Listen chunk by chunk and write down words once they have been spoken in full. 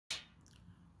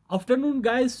Afternoon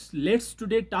guys, let's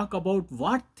today talk about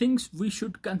what things we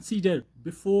should consider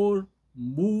before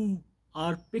move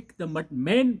or pick the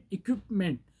main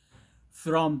equipment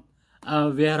from a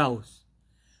warehouse.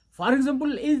 For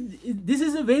example, this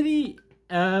is a very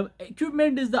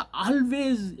equipment is the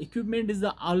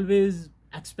always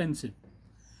expensive.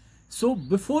 So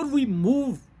before we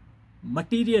move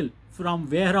material from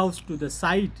warehouse to the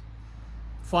site,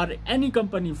 for any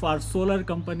company, for solar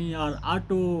company or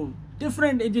auto,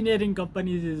 different engineering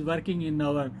companies is working in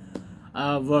our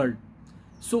world.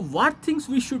 So what things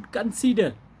we should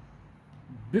consider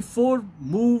before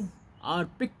move or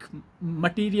pick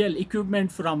material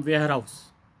equipment from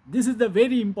warehouse? This is the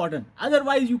very important.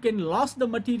 Otherwise you can lose the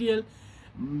material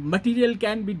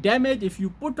can be damaged. If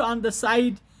you put on the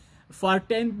site for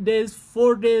 10 days,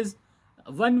 4 days,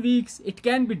 1 week, it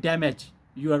can be damaged,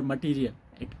 your material.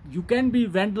 You can be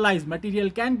vandalized,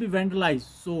 material can be vandalized.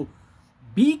 So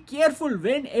be careful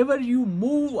whenever you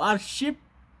move or ship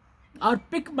or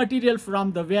pick material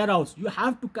from the warehouse. You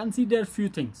have to consider few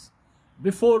things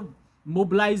before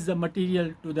mobilize the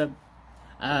material to the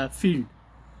field.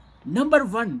 Number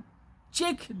one,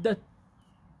 check the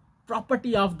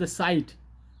property of the site.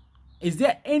 Is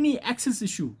there any access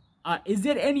issue? Is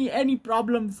there any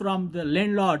problem from the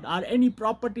landlord or any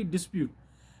property dispute?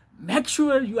 Make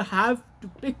sure you have to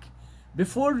pick,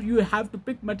 before you have to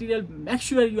pick material, make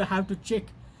sure you have to check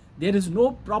there is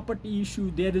no property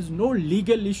issue, there is no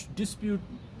legal issue, dispute,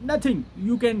 nothing.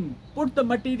 You can put the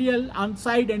material on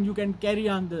site and you can carry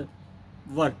on the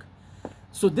work.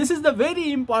 So this is the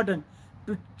very important,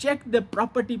 to check the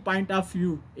property point of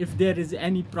view. If there is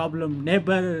any problem,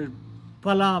 neighbor,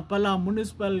 pala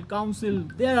municipal council,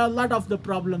 there are a lot of the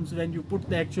problems when you put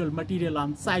the actual material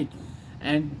on site.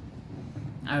 And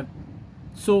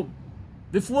so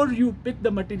before you pick the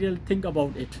material, think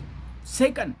about it.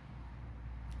 Second,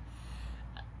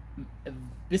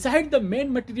 beside the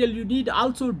main material, you need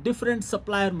also different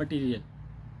supplier material.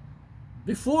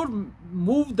 Before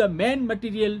move the main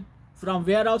material from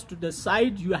warehouse to the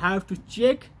site, you have to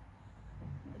check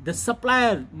the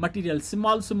supplier material,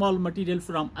 small material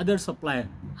from other supplier.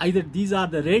 Either these are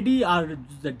the ready or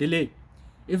the delay.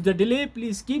 If the delay,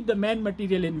 please keep the main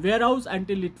material in warehouse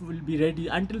until it will be ready,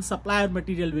 until supplier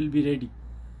material will be ready.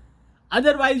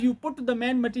 Otherwise, you put the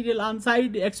main material on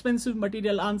site, expensive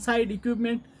material on site,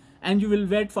 equipment, and you will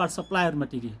wait for supplier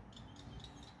material.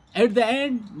 At the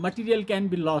end, material can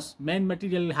be lost. Main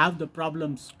material have the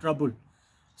problems, trouble.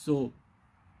 So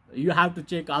you have to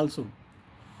check also.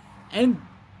 And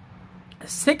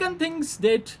second things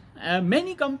that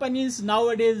many companies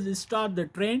nowadays start the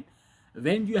trend.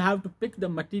 When you have to pick the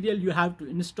material, you have to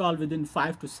install within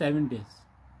 5 to 7 days.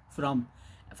 From,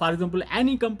 for example,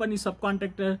 any company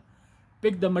subcontractor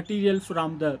pick the material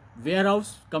from the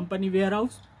warehouse, company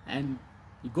warehouse, and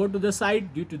he go to the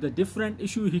site. Due to the different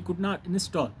issue, he could not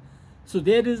install. So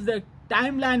there is the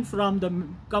timeline from the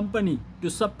company to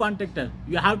subcontractor.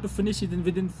 You have to finish it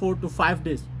within 4 to 5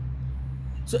 days.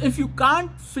 So if you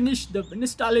can't finish the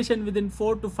installation within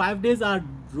 4 to 5 days or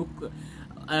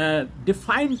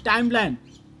defined timeline,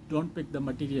 don't pick the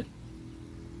material.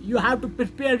 You have to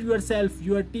prepare yourself,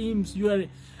 your teams, your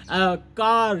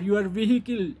car, your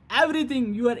vehicle,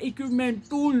 everything, your equipment,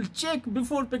 tool, check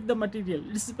before pick the material.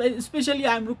 Especially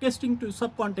I am requesting to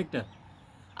subcontractor.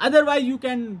 Otherwise you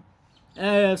can,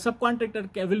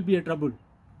 subcontractor will be a trouble.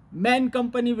 Main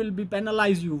company will be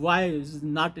penalize you. Why is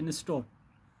not installed?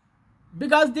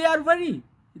 Because they are worried.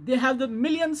 They have the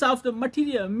millions of the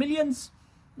material, millions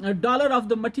dollar of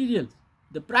the materials.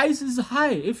 The price is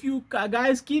high. If you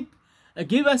guys give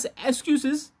us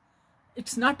excuses,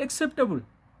 it's not acceptable.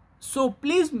 So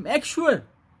please make sure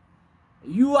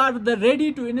you are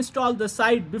ready to install the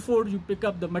site before you pick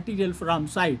up the material from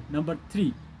site. Number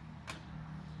 3.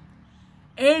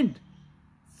 And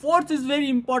fourth is very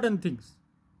important things.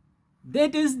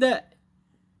 That is the,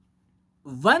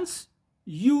 once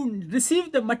you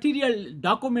receive the material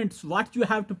documents, what you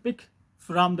have to pick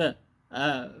from the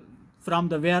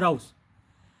warehouse,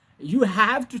 you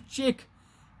have to check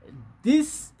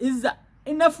this is the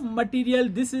enough material,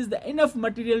 this is the enough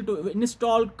material to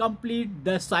install, complete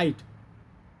the site.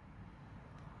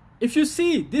 If you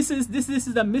see this is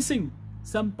the missing,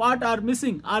 some part are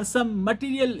missing or some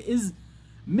material is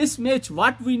mismatch,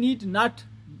 what we need, not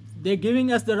they're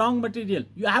giving us the wrong material,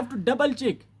 you have to double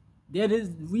check. There is,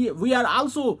 we are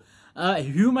also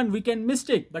human, we can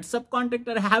mistake, but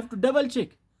subcontractor have to double check.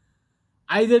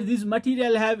 Either this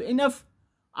material have enough,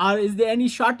 or is there any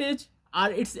shortage, or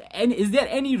is there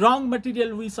any wrong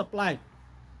material we supply.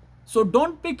 So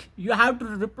don't pick, you have to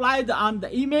reply on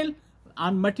the email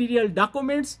on material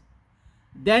documents,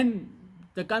 then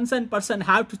the concerned person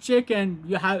have to check, and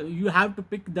you have to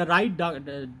pick the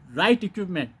right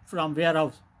equipment from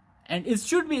warehouse, and it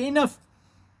should be enough.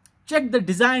 Check the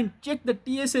design, check the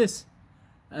TSS,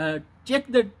 check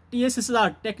the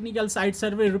TSSR, technical site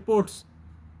survey reports,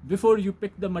 before you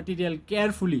pick the material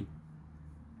carefully.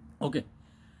 Okay.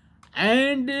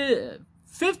 And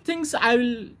fifth things I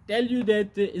will tell you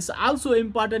that is also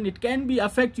important. It can be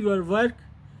affect your work.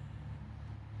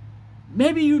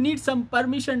 Maybe you need some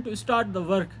permission to start the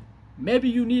work. Maybe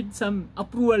you need some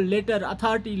approval letter,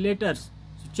 authority letters.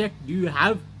 So check, do you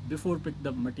have before pick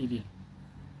the material.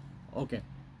 Okay.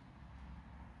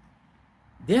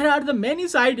 There are the many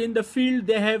sites in the field.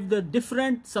 They have the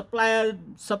different supplier,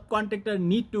 subcontractor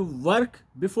need to work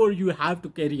before you have to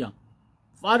carry on.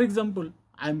 For example,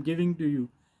 I am giving to you.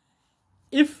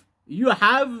 If you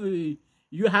are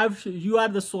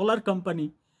the solar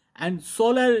company, and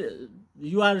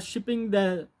you are shipping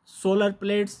the solar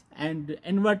plates and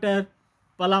inverter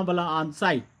pala on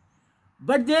site,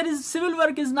 but there is civil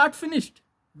work is not finished.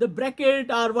 The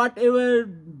bracket or whatever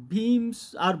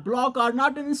beams or block are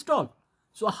not installed.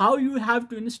 So how you have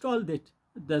to install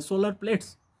the solar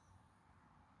plates?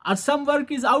 Or some work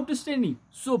is outstanding.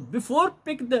 So before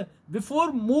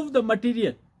move the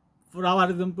material, for our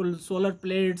example, solar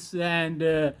plates and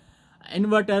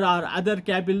inverter or other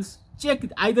cables, check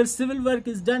either civil work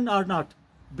is done or not,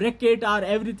 bracket or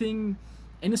everything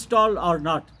installed or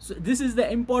not. So this is the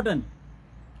important.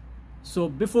 So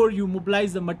before you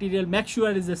mobilize the material, make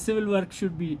sure the civil work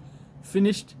should be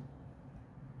finished.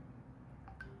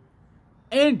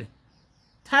 And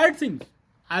sixth thing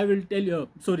I will tell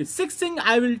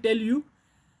you,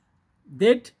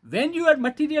 that when your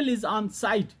material is on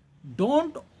site,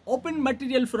 don't open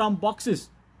material from boxes.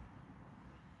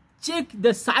 Check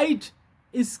the site,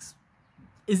 is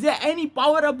there any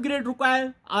power upgrade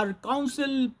required, or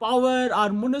council power or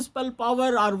municipal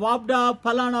power or WAPDA,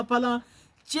 falana.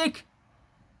 Check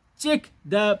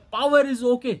the power is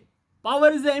okay. Power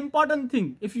is the important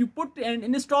thing. If you put and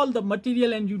install the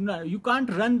material and you can't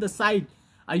run the site,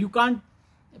 or you can't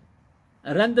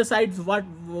run the site,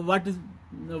 what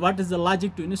is the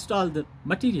logic to install the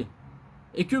material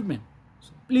equipment?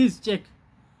 So please check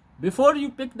before you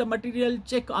pick the material.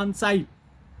 Check on site,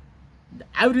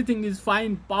 everything is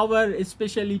fine. Power,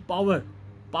 especially power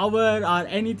or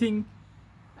anything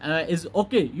is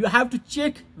okay. You have to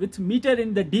check with meter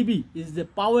in the dB, is the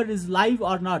power is live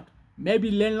or not.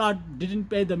 Maybe landlord didn't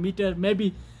pay the meter,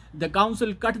 maybe the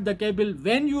council cut the cable.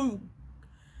 When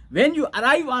you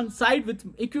arrive on site with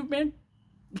equipment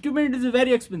is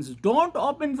very expensive. Don't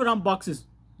open from boxes.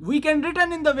 We can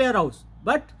return in the warehouse,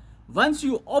 but once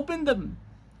you open them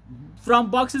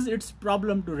from boxes, it's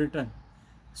problem to return.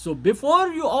 So before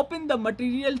you open the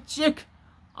material, check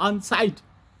on site,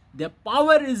 the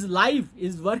power is live,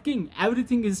 is working,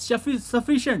 everything is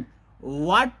sufficient.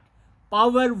 What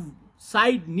power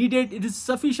side needed, it is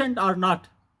sufficient or not.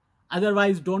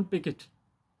 Otherwise, don't pick it.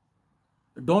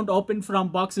 Don't open from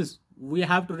boxes. We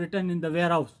have to return in the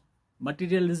warehouse.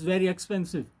 Material is very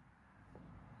expensive.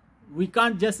 We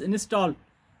can't just install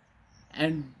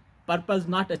and purpose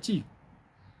not achieve.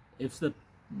 If the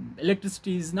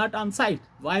electricity is not on site,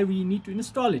 why we need to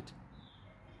install it?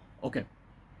 Okay.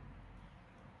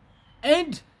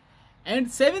 And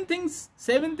seven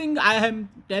thing I am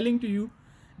telling to you,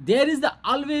 there is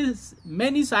always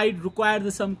many sites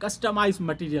require some customized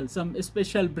material, some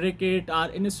special bracket or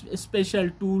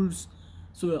special tools.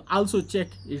 So also check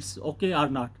it's okay or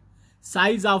not.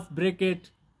 Size of bracket,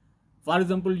 for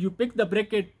example, you pick the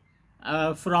bracket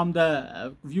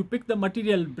you pick the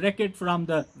material bracket from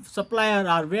the supplier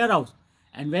or warehouse,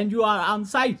 and when you are on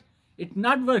site, it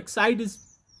not work. Site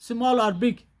is small or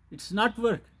big, it's not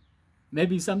work.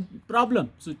 Maybe some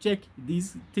problem. So check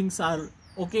these things are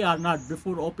okay or not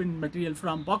before open material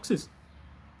from boxes.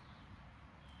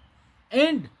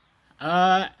 And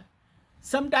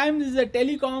sometimes the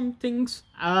telecom things,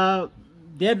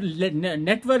 their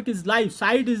network is live,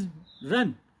 site is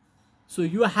run. So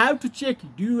you have to check,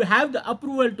 do you have the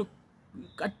approval to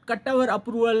cutover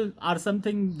approval or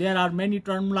something? There are many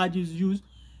terminologies used.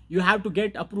 You have to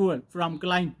get approval from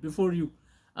client before you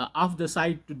off the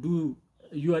site to do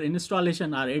your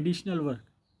installation or additional work,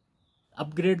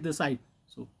 upgrade the site.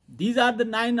 So these are the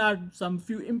 9 or some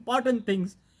few important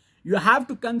things you have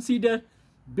to consider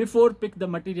before pick the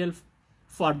material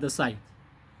for the site.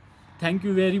 Thank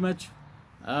you very much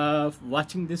for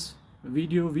watching this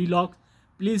video vlog.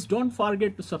 Please don't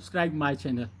forget to subscribe my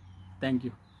channel. Thank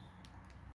you.